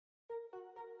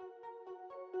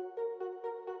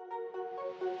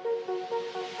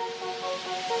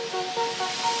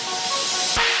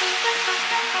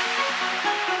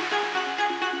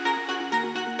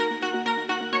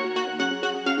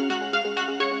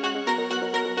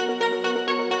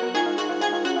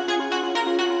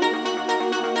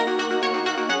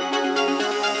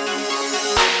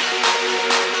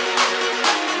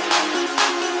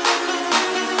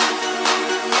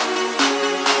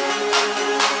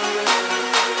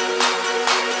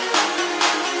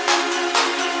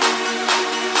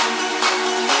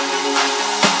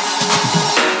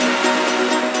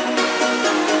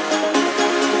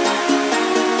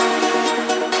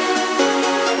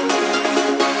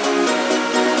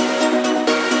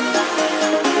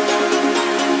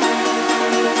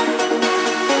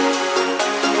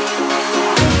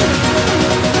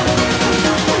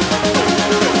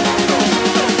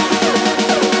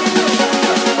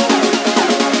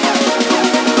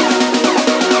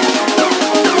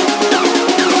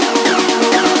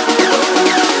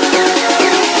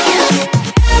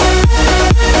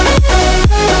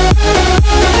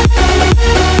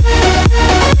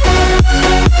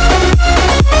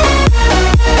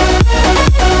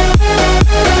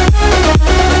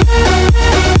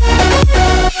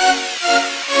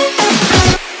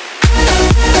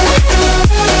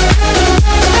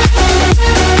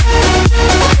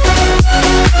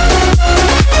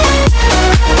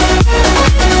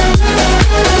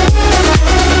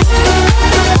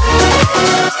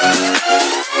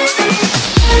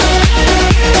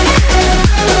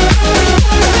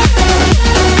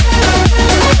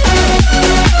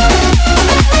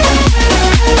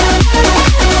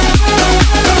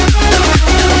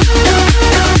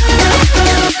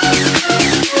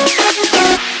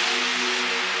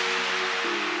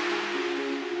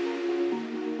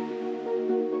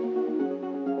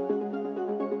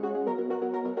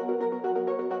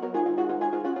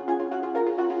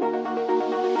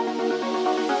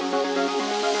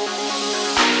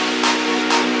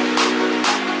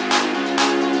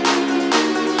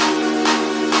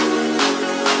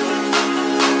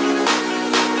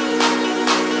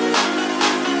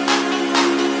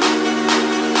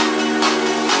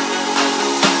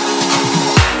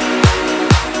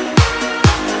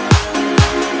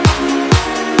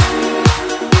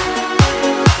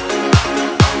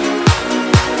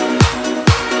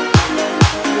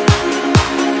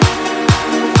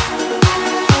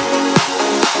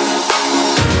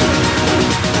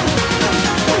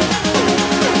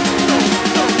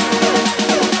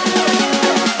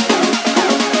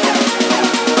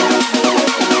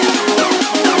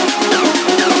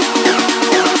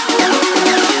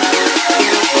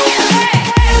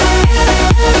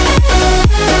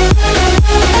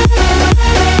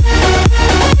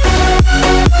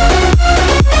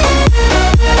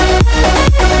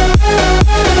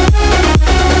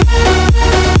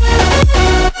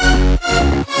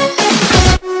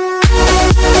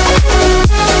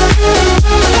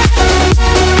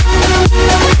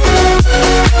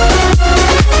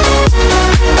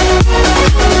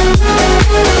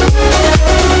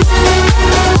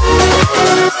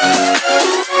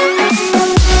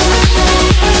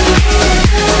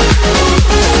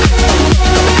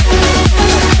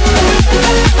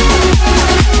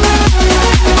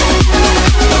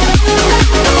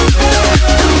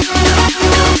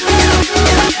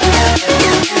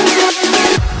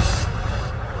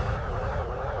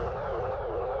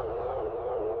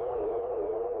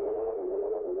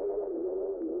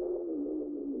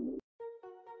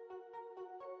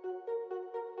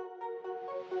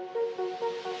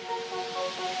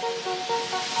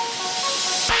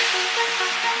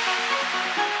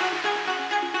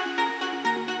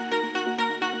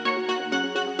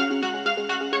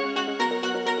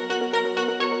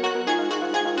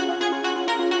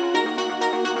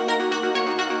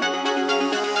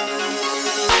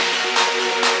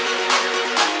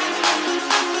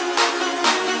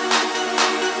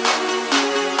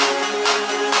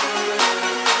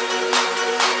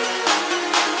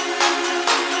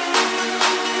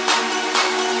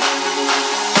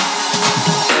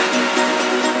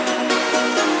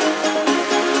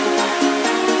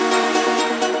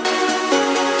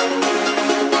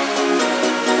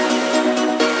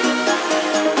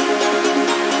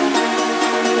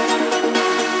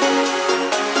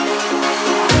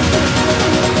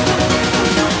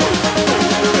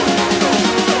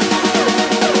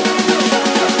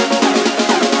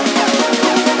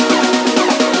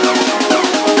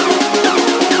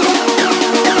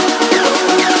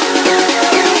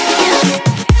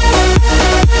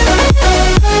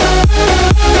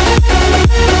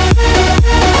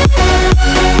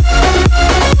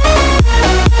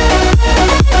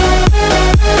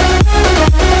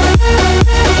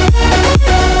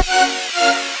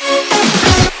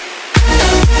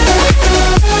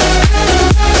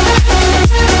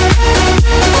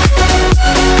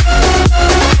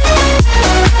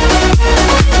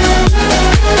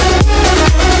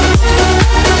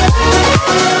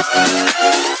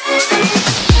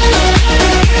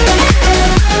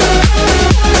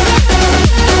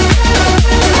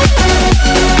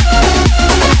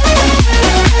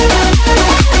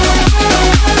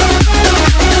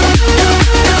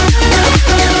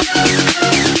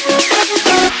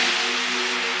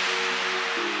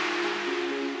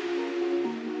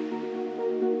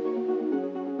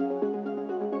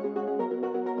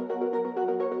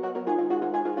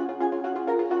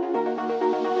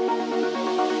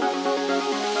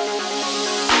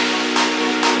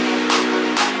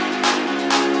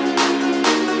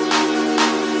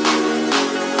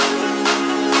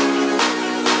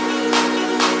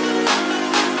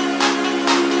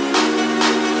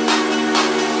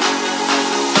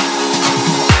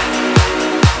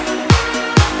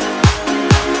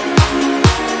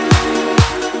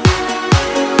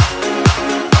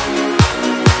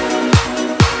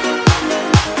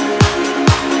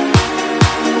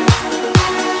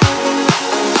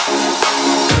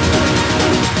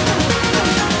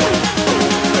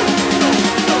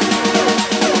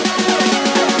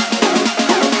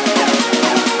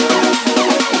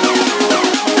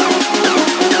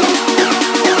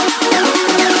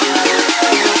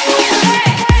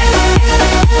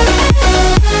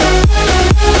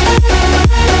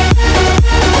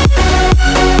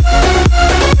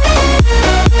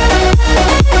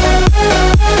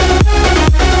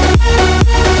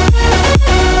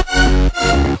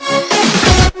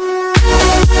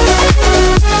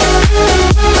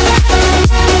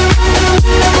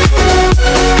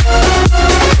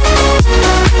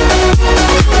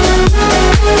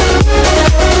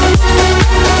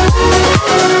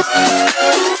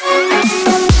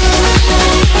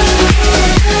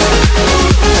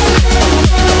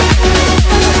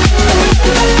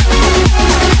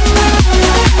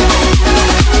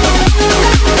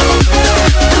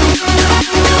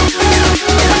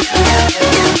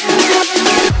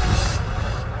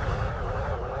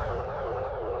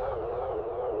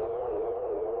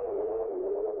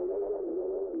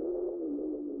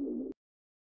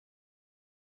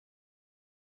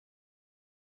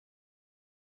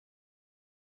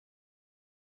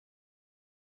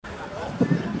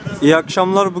İyi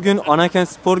akşamlar. Bugün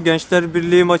Anakentspor Gençler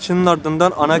Birliği maçının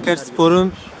ardından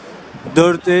Anakentspor'un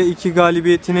 4'e 2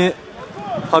 galibiyetini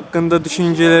hakkında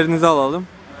düşüncelerinizi alalım.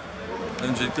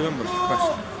 Öncelikle ben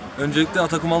başlayayım. Öncelikle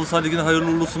Atakum Halı Saha Ligi'ne hayırlı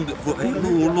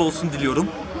uğurlu olsun diliyorum.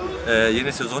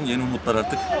 Yeni sezon, yeni umutlar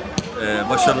artık.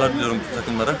 Başarılar diliyorum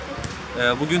takımlara.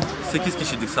 Bugün 8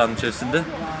 kişiydik sahanın içerisinde.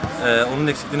 Onun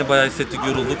eksikliğini bayağı hissettik,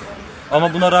 yorulduk.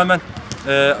 Ama buna rağmen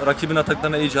rakibin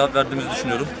ataklarına iyi cevap verdiğimizi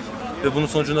düşünüyorum. Ve bunun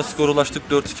sonucunda skora ulaştık,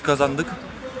 4-2 kazandık.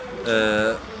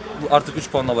 Artık 3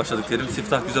 puanla başladık diyelim.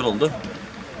 Siftah güzel oldu.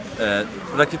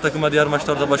 Rakip takıma diğer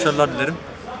maçlarda başarılar dilerim.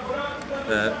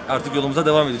 Artık yolumuza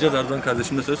devam edeceğiz. Erdoğan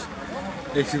kardeşimde söz.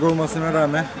 Eksik olmasına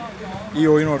rağmen iyi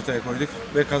oyun ortaya koyduk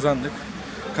ve kazandık.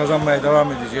 Kazanmaya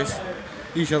devam edeceğiz.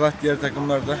 İnşallah diğer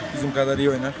takımlar da bizim kadar iyi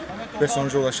oynar ve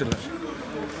sonuca ulaşırlar.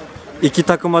 İki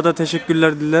takıma da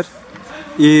teşekkürler diler.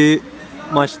 İyi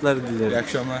maçlar dilerim. İyi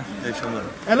akşamlar. İyi akşamlar.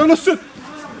 Helal olsun.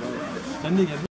 Sen de gel.